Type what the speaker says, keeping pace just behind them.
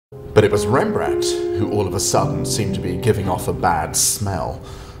But it was Rembrandt who all of a sudden seemed to be giving off a bad smell.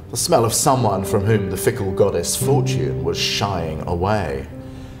 The smell of someone from whom the fickle goddess Fortune was shying away.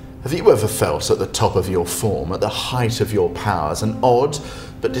 Have you ever felt at the top of your form, at the height of your powers, an odd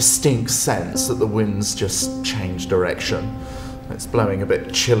but distinct sense that the wind's just changed direction? It's blowing a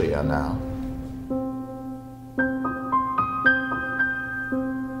bit chillier now.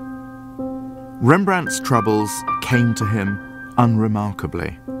 Rembrandt's troubles came to him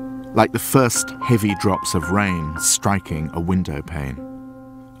unremarkably, like the first heavy drops of rain striking a window pane.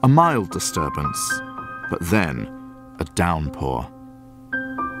 A mild disturbance, but then a downpour.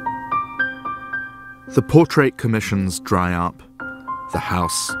 The portrait commissions dry up, the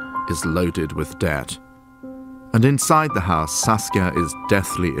house is loaded with debt. And inside the house, Saskia is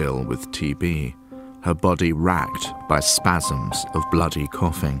deathly ill with TB, her body racked by spasms of bloody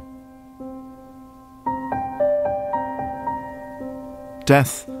coughing.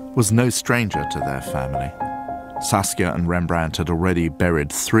 Death was no stranger to their family. Saskia and Rembrandt had already buried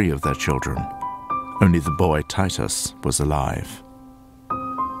 3 of their children. Only the boy Titus was alive.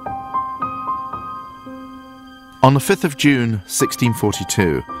 On the 5th of June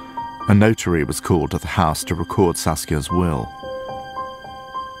 1642, a notary was called to the house to record Saskia's will.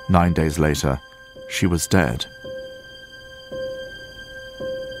 9 days later, she was dead.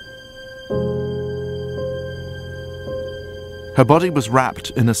 Her body was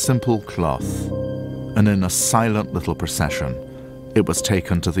wrapped in a simple cloth, and in a silent little procession, it was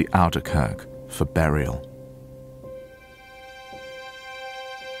taken to the Oude Kerk for burial.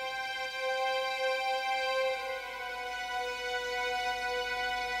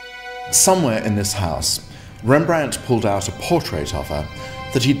 Somewhere in this house, Rembrandt pulled out a portrait of her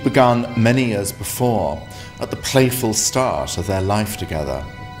that he'd begun many years before, at the playful start of their life together.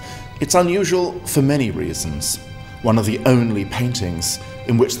 It's unusual for many reasons, one of the only paintings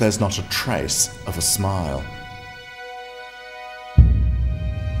in which there's not a trace of a smile.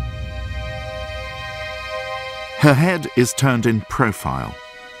 Her head is turned in profile,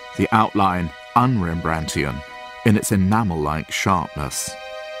 the outline un-Rembrandtian in its enamel-like sharpness.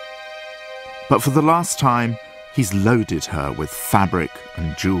 But for the last time, he's loaded her with fabric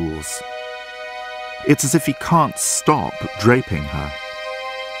and jewels. It's as if he can't stop draping her.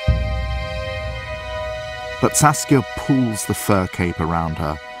 But Saskia pulls the fur cape around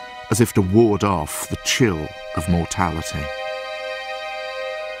her as if to ward off the chill of mortality.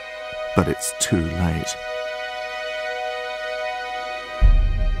 But it's too late.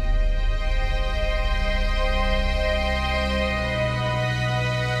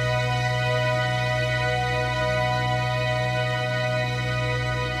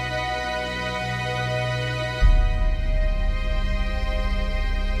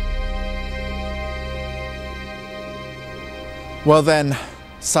 Well then,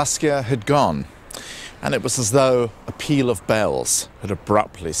 Saskia had gone, and it was as though a peal of bells had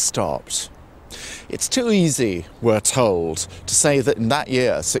abruptly stopped. It's too easy, we're told, to say that in that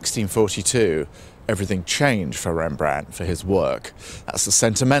year, 1642, everything changed for Rembrandt, for his work. That's the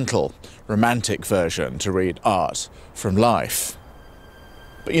sentimental, romantic version to read art from life.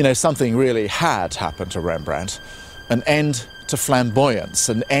 But you know, something really had happened to Rembrandt. An end to flamboyance,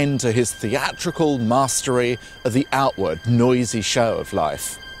 an end to his theatrical mastery of the outward, noisy show of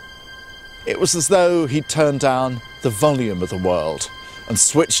life. It was as though he'd turned down the volume of the world and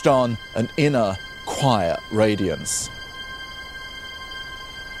switched on an inner, quiet radiance.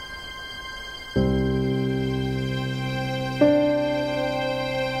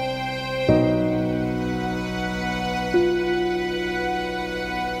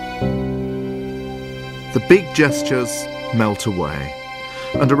 The big gestures melt away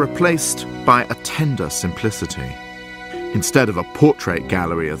and are replaced by a tender simplicity. Instead of a portrait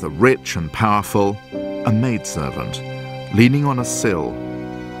gallery of the rich and powerful, a maidservant leaning on a sill,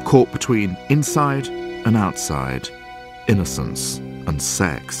 caught between inside and outside, innocence and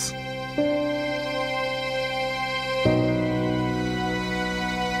sex.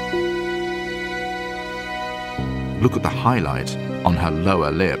 Look at the highlight on her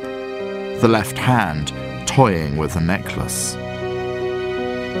lower lip, the left hand toying with a necklace.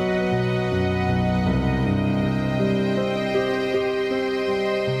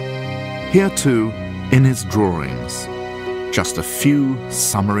 Here too, in his drawings, just a few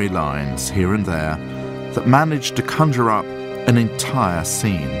summary lines here and there that manage to conjure up an entire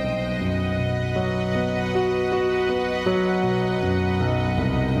scene.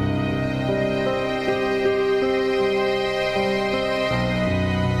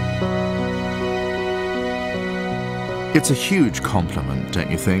 It's a huge compliment,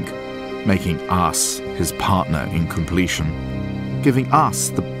 don't you think, making us his partner in completion? giving us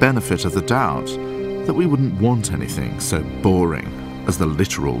the benefit of the doubt that we wouldn't want anything so boring as the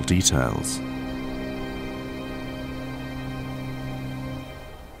literal details.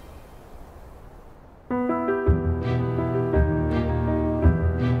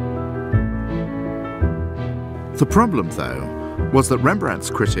 The problem, though, was that Rembrandt's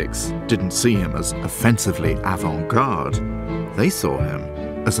critics didn't see him as offensively avant-garde. They saw him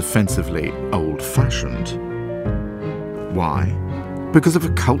as offensively old-fashioned. Why? Because of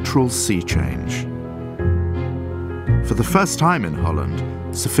a cultural sea change. For the first time in Holland,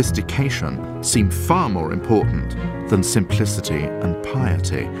 sophistication seemed far more important than simplicity and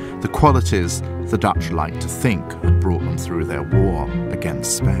piety, the qualities the Dutch liked to think had brought them through their war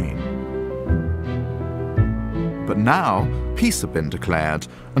against Spain. But now, peace had been declared,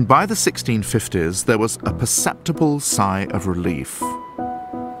 and by the 1650s there was a perceptible sigh of relief.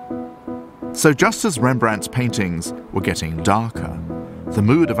 So just as Rembrandt's paintings were getting darker, the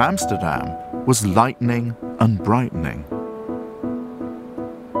mood of Amsterdam was lightening and brightening.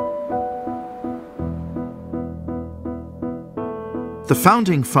 The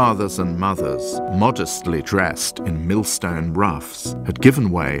founding fathers and mothers, modestly dressed in millstone ruffs, had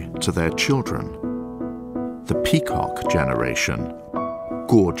given way to their children. The peacock generation,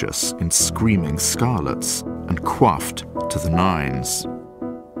 gorgeous in screaming scarlets and coiffed to the nines.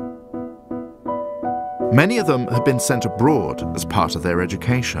 Many of them had been sent abroad as part of their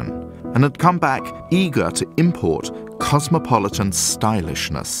education and had come back eager to import cosmopolitan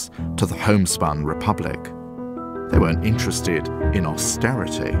stylishness to the homespun republic. They weren't interested in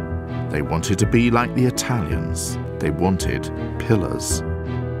austerity. They wanted to be like the Italians. They wanted pillars.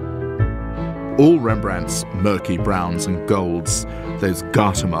 All Rembrandt's murky browns and golds, those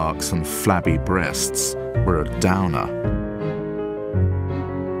garter marks and flabby breasts, were a downer.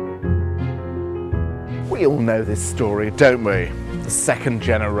 We all know this story, don't we? The second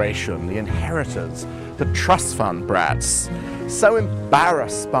generation, the inheritors, the trust fund brats, so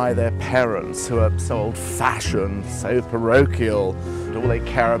embarrassed by their parents who are so old-fashioned, so parochial, and all they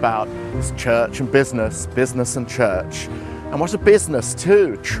care about is church and business, business and church. And what a business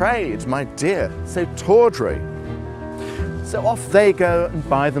too, trade, my dear, so tawdry. So off they go and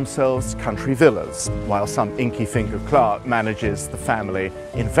buy themselves country villas, while some inky-fingered clerk manages the family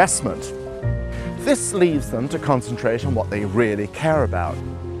investment. This leaves them to concentrate on what they really care about,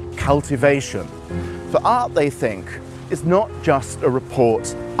 cultivation. For art, they think, is not just a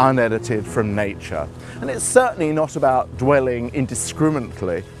report unedited from nature. And it's certainly not about dwelling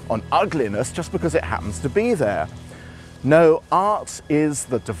indiscriminately on ugliness just because it happens to be there. No, art is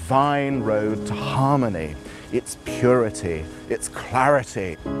the divine road to harmony, its purity, its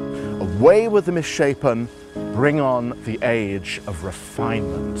clarity. Away with the misshapen, bring on the age of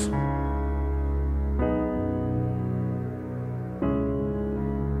refinement.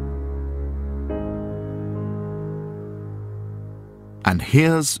 And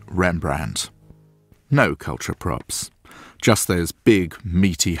here's Rembrandt. No culture props, just those big,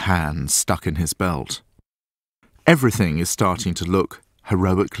 meaty hands stuck in his belt. Everything is starting to look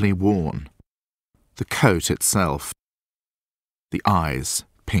heroically worn. The coat itself, the eyes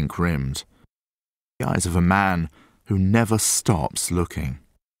pink-rimmed, the eyes of a man who never stops looking.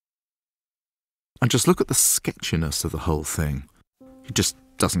 And just look at the sketchiness of the whole thing. He just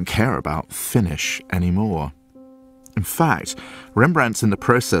doesn't care about finish anymore. In fact, Rembrandt's in the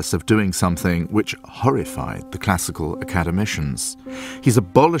process of doing something which horrified the classical academicians. He's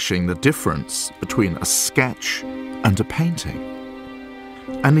abolishing the difference between a sketch and a painting.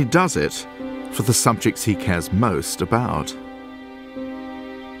 And he does it for the subjects he cares most about.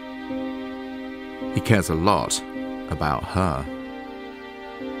 He cares a lot about her.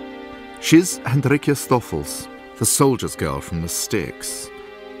 She's Hendrikje Stoffels, the soldier's girl from the sticks,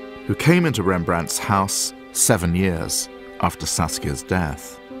 who came into Rembrandt's house 7 years after Saskia's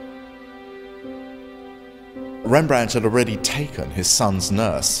death. Rembrandt had already taken his son's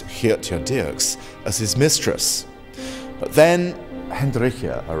nurse, Geertje Dirks, as his mistress. But then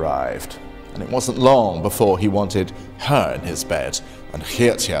Hendrikje arrived, and it wasn't long before he wanted her in his bed and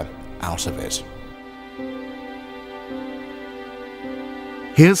Geertje out of it.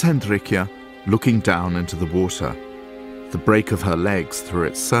 Here's Hendrikje looking down into the water, the break of her legs through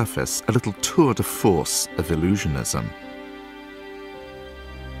its surface, a little tour de force of illusionism.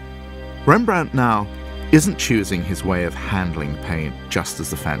 Rembrandt now isn't choosing his way of handling paint just as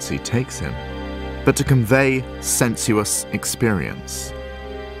the fancy takes him, but to convey sensuous experience.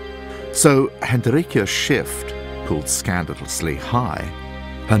 So Hendrikje's shift pulled scandalously high,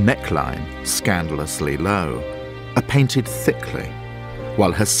 her neckline scandalously low, are painted thickly,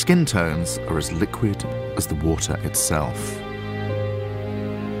 while her skin tones are as liquid as the water itself.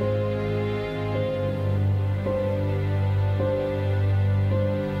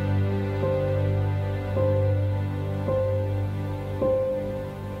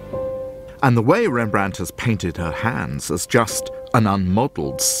 And the way Rembrandt has painted her hands as just an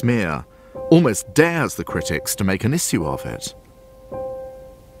unmodelled smear almost dares the critics to make an issue of it.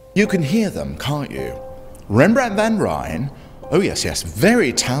 You can hear them, can't you? Rembrandt van Rijn, oh yes,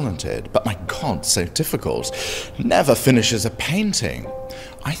 very talented, but my God, so difficult. Never finishes a painting.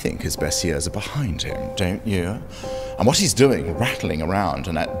 I think his best years are behind him, don't you? And what he's doing, rattling around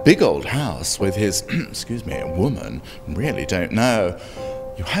in that big old house with his, excuse me, woman, really don't know.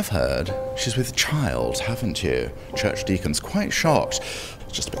 You have heard she's with child, haven't you? Church deacon's quite shocked.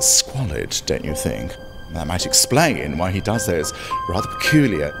 Just a bit squalid, don't you think? That might explain why he does those rather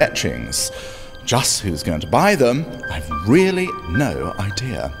peculiar etchings. Just who's going to buy them, I've really no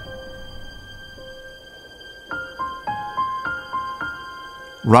idea.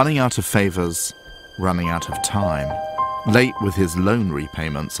 Running out of favours, running out of time, late with his loan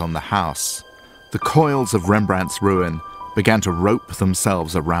repayments on the house, the coils of Rembrandt's ruin began to rope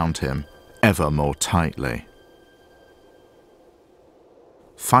themselves around him ever more tightly.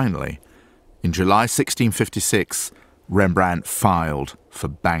 Finally, in July 1656, Rembrandt filed for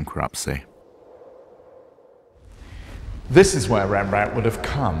bankruptcy. This is where Rembrandt would have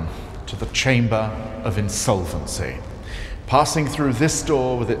come, to the chamber of insolvency. Passing through this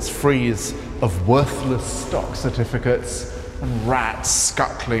door with its frieze of worthless stock certificates and rats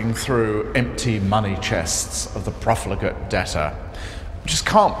scuttling through empty money chests of the profligate debtor. You just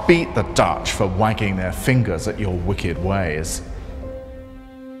can't beat the Dutch for wagging their fingers at your wicked ways.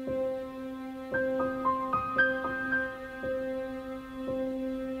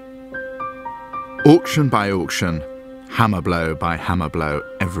 Auction by auction, hammer blow by hammer blow,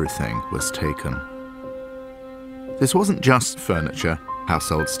 everything was taken. This wasn't just furniture,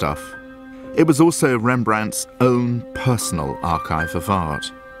 household stuff. It was also Rembrandt's own personal archive of art.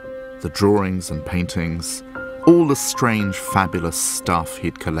 The drawings and paintings, all the strange, fabulous stuff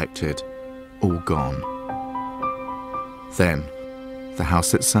he'd collected, all gone. Then, the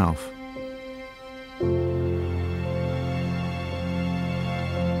house itself.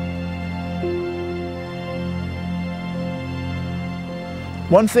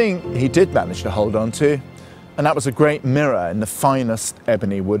 One thing he did manage to hold on to, and that was a great mirror in the finest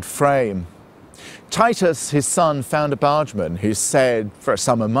ebony wood frame. Titus, his son, found a bargeman who said for a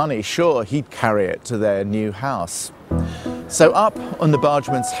sum of money, sure, he'd carry it to their new house. So up on the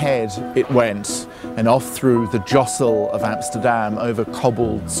bargeman's head it went, and off through the jostle of Amsterdam over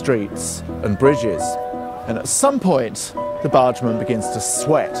cobbled streets and bridges. And at some point, the bargeman begins to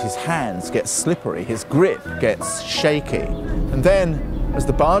sweat, his hands get slippery, his grip gets shaky. And then, as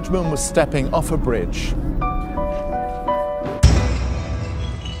the bargeman was stepping off a bridge,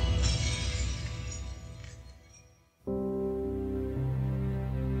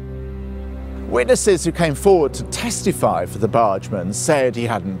 witnesses who came forward to testify for the bargeman said he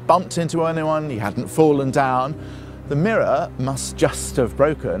hadn't bumped into anyone, he hadn't fallen down. The mirror must just have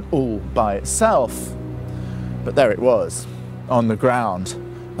broken all by itself. But there it was, on the ground,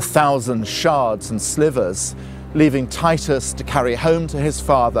 1,000 shards and slivers, leaving Titus to carry home to his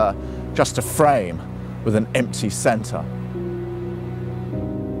father just a frame with an empty centre.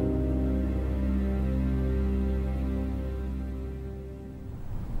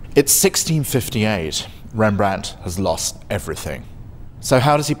 It's 1658. Rembrandt has lost everything. So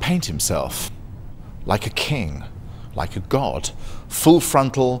how does he paint himself? Like a king, like a god, full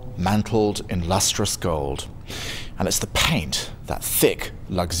frontal, mantled in lustrous gold. And it's the paint, that thick,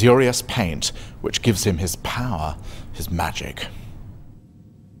 luxurious paint, which gives him his power, his magic.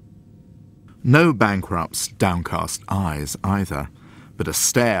 No bankrupt's downcast eyes either, but a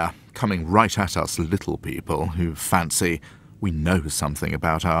stare coming right at us little people who fancy we know something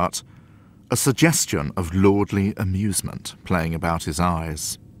about art, a suggestion of lordly amusement playing about his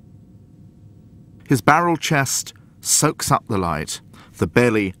eyes. His barrel chest soaks up the light, the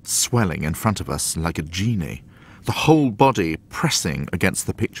belly swelling in front of us like a genie, the whole body pressing against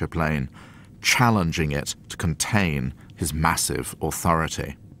the picture plane, challenging it to contain his massive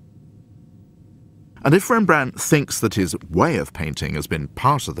authority. And if Rembrandt thinks that his way of painting has been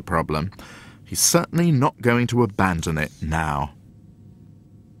part of the problem, he's certainly not going to abandon it now.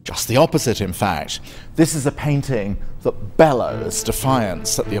 Just the opposite, in fact. This is a painting that bellows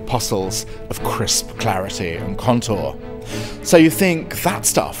defiance at the apostles of crisp clarity and contour. So you think that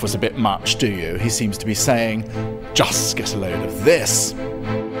stuff was a bit much, do you? He seems to be saying, just get a load of this.